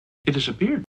It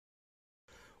disappeared.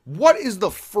 What is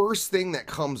the first thing that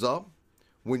comes up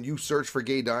when you search for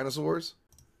gay dinosaurs?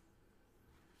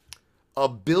 A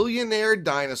billionaire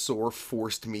dinosaur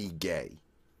forced me gay.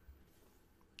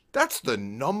 That's the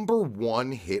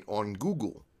 #1 hit on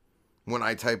Google when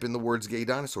I type in the words gay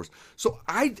dinosaurs. So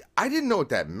I didn't know what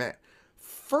that meant.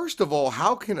 First of all,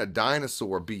 how can a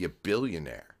dinosaur be a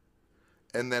billionaire?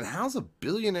 And then how's a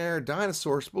billionaire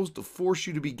dinosaur supposed to force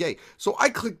you to be gay? So I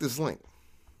clicked this link.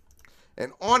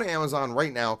 And on Amazon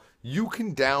right now, you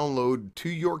can download to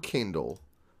your Kindle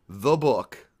the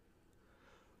book,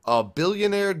 A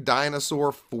Billionaire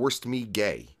Dinosaur Forced Me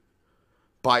Gay,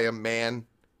 by a man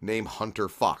named Hunter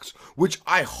Fox, which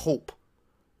I hope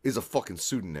is a fucking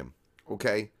pseudonym,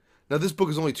 okay? Now, this book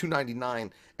is only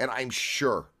 $2.99, and I'm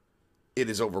sure it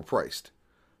is overpriced.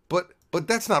 But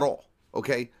that's not all,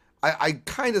 okay? I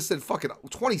kind of said, fuck it,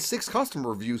 26 customer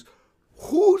reviews.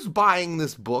 Who's buying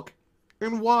this book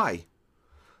and why?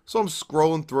 So I'm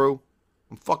scrolling through.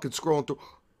 I'm fucking scrolling through.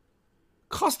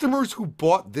 Customers who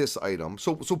bought this item.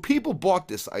 So people bought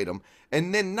this item.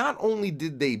 And then not only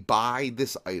did they buy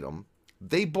this item,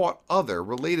 they bought other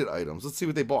related items. Let's see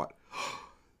what they bought.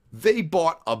 They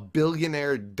bought A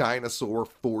Billionaire Dinosaur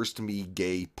Forced Me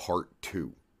Gay Part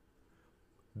 2.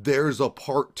 There's a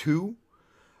Part 2?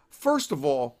 First of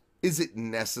all, is it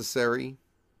necessary?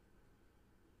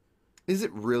 Is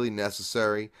it really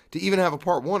necessary to even have a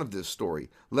part 1 of this story,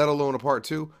 let alone a part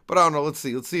 2? But I don't know. Let's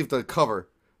see. Let's see if the cover.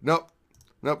 Nope.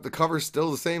 The cover's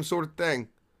still the same sort of thing.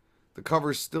 The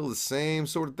cover's still the same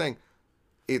sort of thing.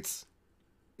 It's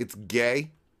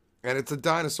gay, and it's a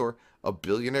dinosaur. A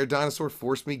Billionaire Dinosaur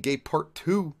Forced Me Gay Part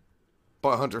 2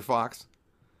 by Hunter Fox.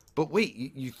 But wait,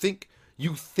 you think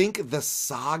the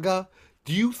saga?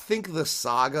 Do you think the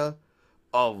saga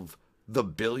of the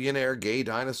billionaire gay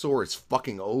dinosaur is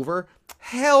fucking over?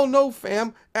 Hell no,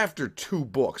 fam. After 2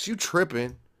 books, you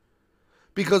tripping.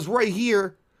 Because right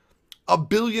here, A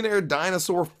Billionaire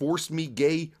Dinosaur Forced Me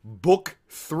Gay Book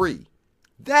 3.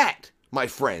 That, my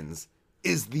friends,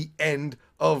 is the end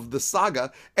of the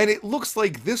saga. And it looks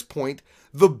like this point,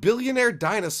 the billionaire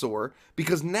dinosaur,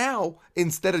 because now,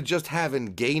 instead of just having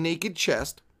gay naked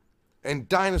chest and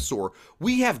dinosaur,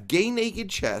 we have gay naked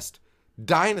chest,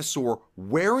 dinosaur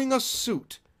wearing a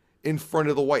suit in front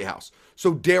of the White House.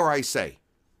 So dare I say,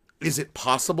 is it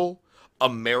possible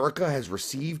America has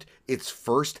received its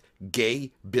first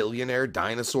gay billionaire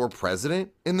dinosaur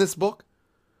president in this book?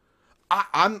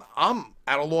 I'm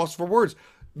at a loss for words.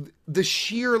 The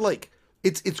sheer, like,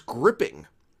 it's gripping.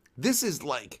 This is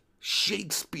like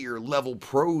Shakespeare level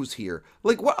prose here.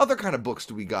 Like, what other kind of books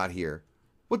do we got here?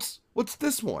 What's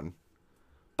this one?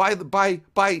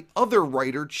 By other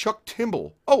writer Chuck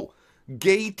Timble. Oh,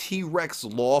 Gay T-Rex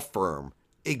Law Firm,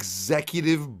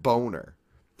 Executive Boner.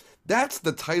 That's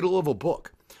the title of a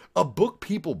book. A book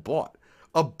people bought.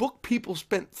 A book people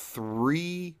spent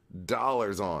 $3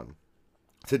 on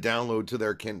to download to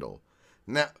their Kindle.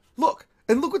 Now, look.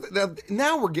 And look what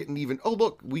now we're getting even. Oh,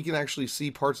 look, we can actually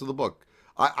see parts of the book.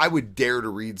 I would dare to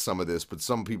read some of this, but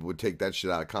some people would take that shit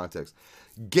out of context.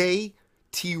 Gay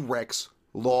T-Rex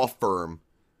Law Firm,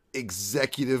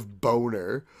 Executive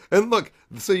Boner. And look,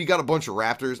 so you got a bunch of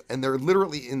raptors, and they're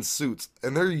literally in suits,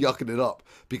 and they're yucking it up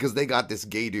because they got this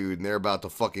gay dude, and they're about to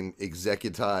fucking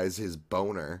executize his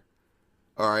boner.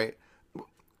 All right?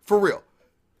 For real.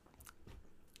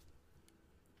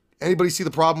 Anybody see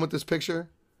the problem with this picture?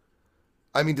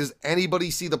 I mean, does anybody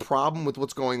see the problem with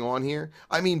what's going on here?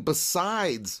 I mean,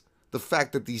 besides the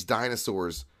fact that these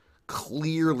dinosaurs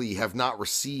clearly have not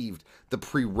received the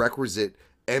prerequisite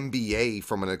MBA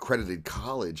from an accredited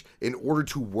college in order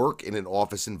to work in an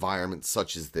office environment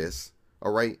such as this,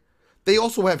 all right? They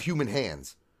also have human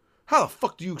hands. How the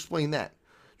fuck do you explain that?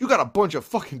 You got a bunch of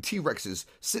fucking T-Rexes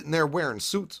sitting there wearing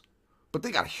suits, but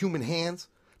they got human hands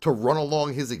to run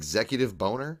along his executive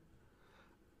boner?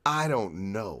 I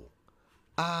don't know.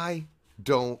 I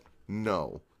don't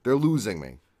know. They're losing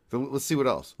me. Let's see what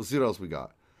else. Let's see what else we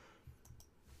got.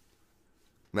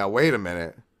 Now, wait a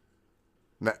minute.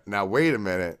 Now wait a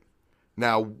minute.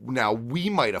 Now we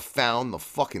might have found the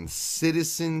fucking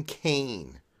Citizen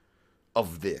Kane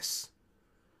of this.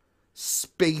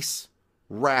 Space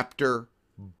Raptor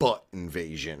Butt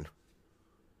Invasion.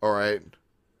 Alright?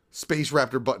 Space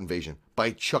Raptor Butt Invasion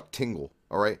by Chuck Tingle.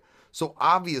 Alright? So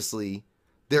obviously,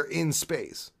 they're in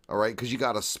space. Alright? Because you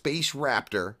got a space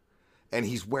raptor, and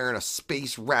he's wearing a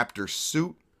space raptor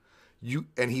suit.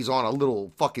 And he's on a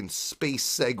little fucking space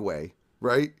Segway.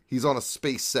 Right? He's on a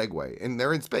space Segway, and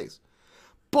they're in space.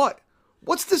 But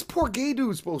what's this poor gay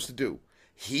dude supposed to do?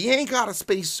 He ain't got a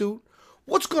spacesuit.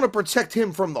 What's going to protect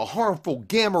him from the harmful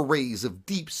gamma rays of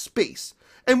deep space?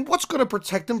 And what's going to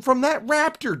protect him from that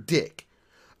raptor dick?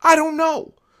 I don't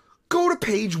know. Go to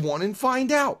page 1 and find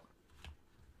out.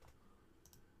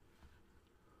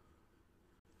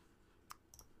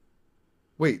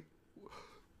 Wait.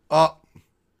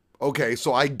 Okay,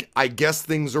 so I guess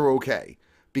things are okay.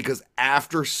 Because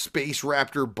after Space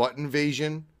Raptor Butt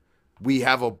Invasion, we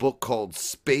have a book called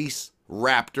Space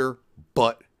Raptor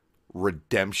Butt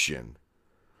Redemption.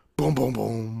 Boom, boom,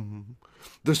 boom.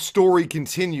 The story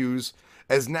continues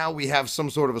as now we have some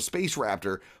sort of a space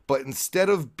raptor, but instead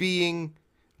of being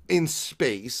in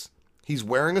space, he's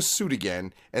wearing a suit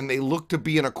again, and they look to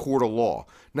be in a court of law.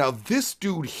 Now, this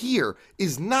dude here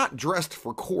is not dressed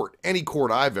for court, any court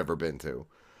I've ever been to.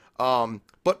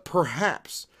 But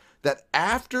perhaps that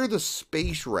after the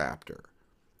space raptor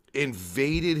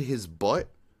invaded his butt,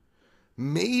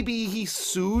 maybe he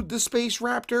sued the space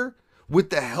raptor with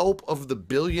the help of the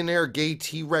billionaire gay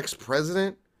T-Rex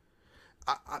president.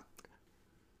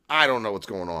 I don't know what's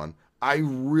going on.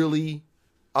 I'm really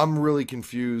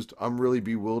confused. I'm really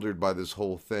bewildered by this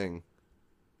whole thing.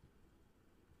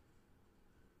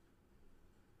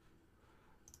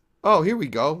 Oh, here we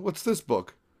go. What's this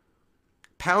book?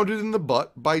 Pounded in the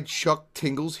Butt by Chuck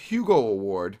Tingle's Hugo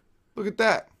Award. Look at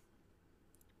that.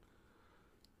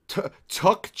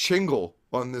 Tuck Chingle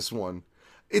on this one.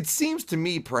 It seems to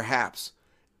me perhaps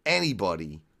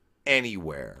anybody,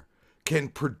 anywhere, can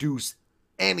produce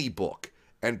any book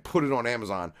and put it on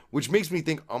Amazon, which makes me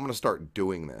think I'm going to start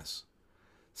doing this.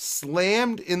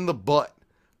 Slammed in the Butt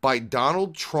by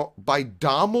Donald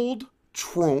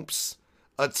Trump's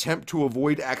attempt to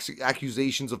avoid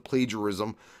accusations of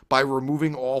plagiarism by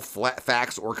removing all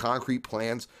facts or concrete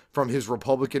plans from his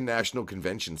Republican National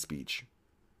Convention speech.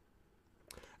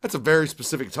 That's a very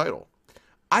specific title.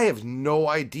 I have no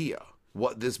idea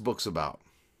what this book's about.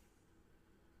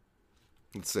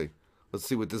 Let's see. Let's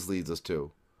see what this leads us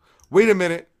to. Wait a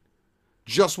minute.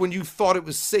 Just when you thought it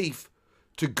was safe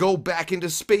to go back into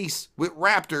space with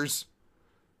raptors,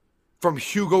 from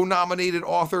Hugo-nominated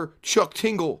author Chuck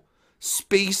Tingle,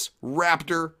 Space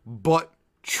Raptor Butt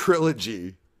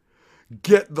Trilogy.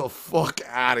 Get the fuck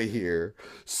out of here.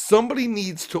 Somebody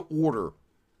needs to order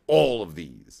all of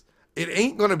these. It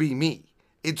ain't going to be me.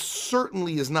 It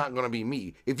certainly is not going to be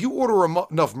me. If you order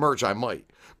enough merch, I might.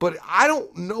 But I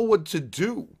don't know what to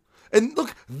do. And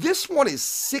look, this one is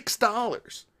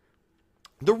 $6.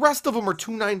 The rest of them are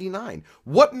 $2.99.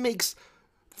 What makes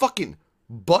fucking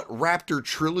Butt Raptor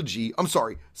Trilogy, I'm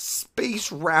sorry, Space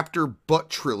Raptor Butt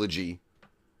Trilogy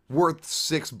worth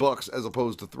 $6 as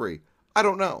opposed to $3? I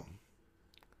don't know.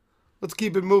 Let's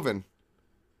keep it moving.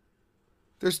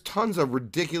 There's tons of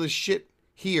ridiculous shit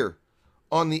here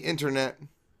on the internet.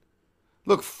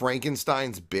 Look,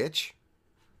 Frankenstein's Bitch.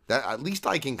 That at least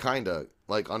I can kind of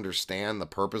like understand the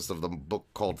purpose of the book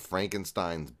called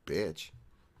Frankenstein's Bitch.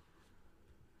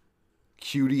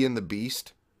 Cutie and the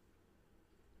Beast.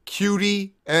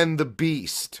 Cutie and the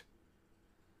Beast.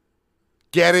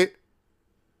 Get it?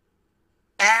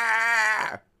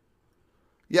 Ah!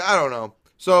 Yeah, I don't know.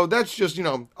 So that's just, you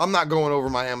know, I'm not going over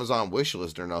my Amazon wish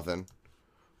list or nothing.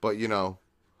 But, you know,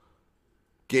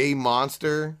 Gay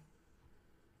Monster.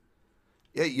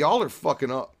 Yeah, y'all are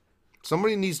fucking up.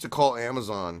 Somebody needs to call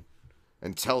Amazon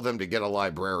and tell them to get a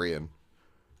librarian.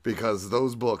 Because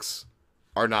those books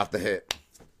are not the hit.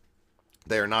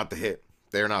 They are not the hit.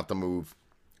 They are not the move.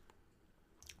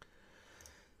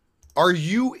 Are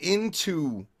you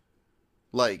into,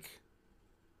 like,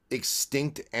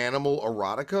 extinct animal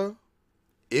erotica?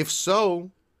 If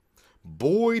so,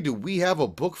 boy, do we have a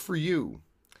book for you.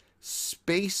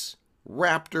 Space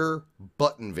Raptor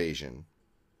Butt Invasion.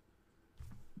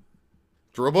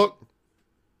 It's a real book.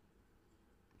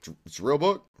 It's a real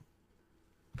book.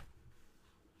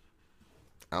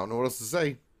 I don't know what else to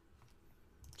say.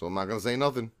 So I'm not going to say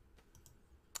nothing.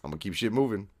 I'm going to keep shit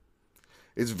moving.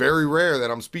 It's very rare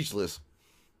that I'm speechless.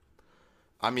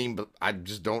 I mean, but I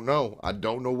just don't know. I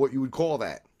don't know what you would call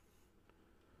that.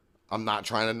 I'm not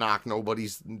trying to knock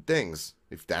nobody's things.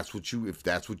 If that's what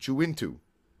you into.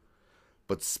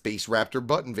 But Space Raptor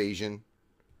Butt Invasion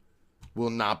will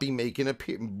not be making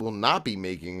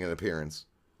an appearance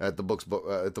at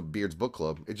the Beards Book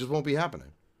Club. It just won't be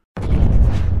happening.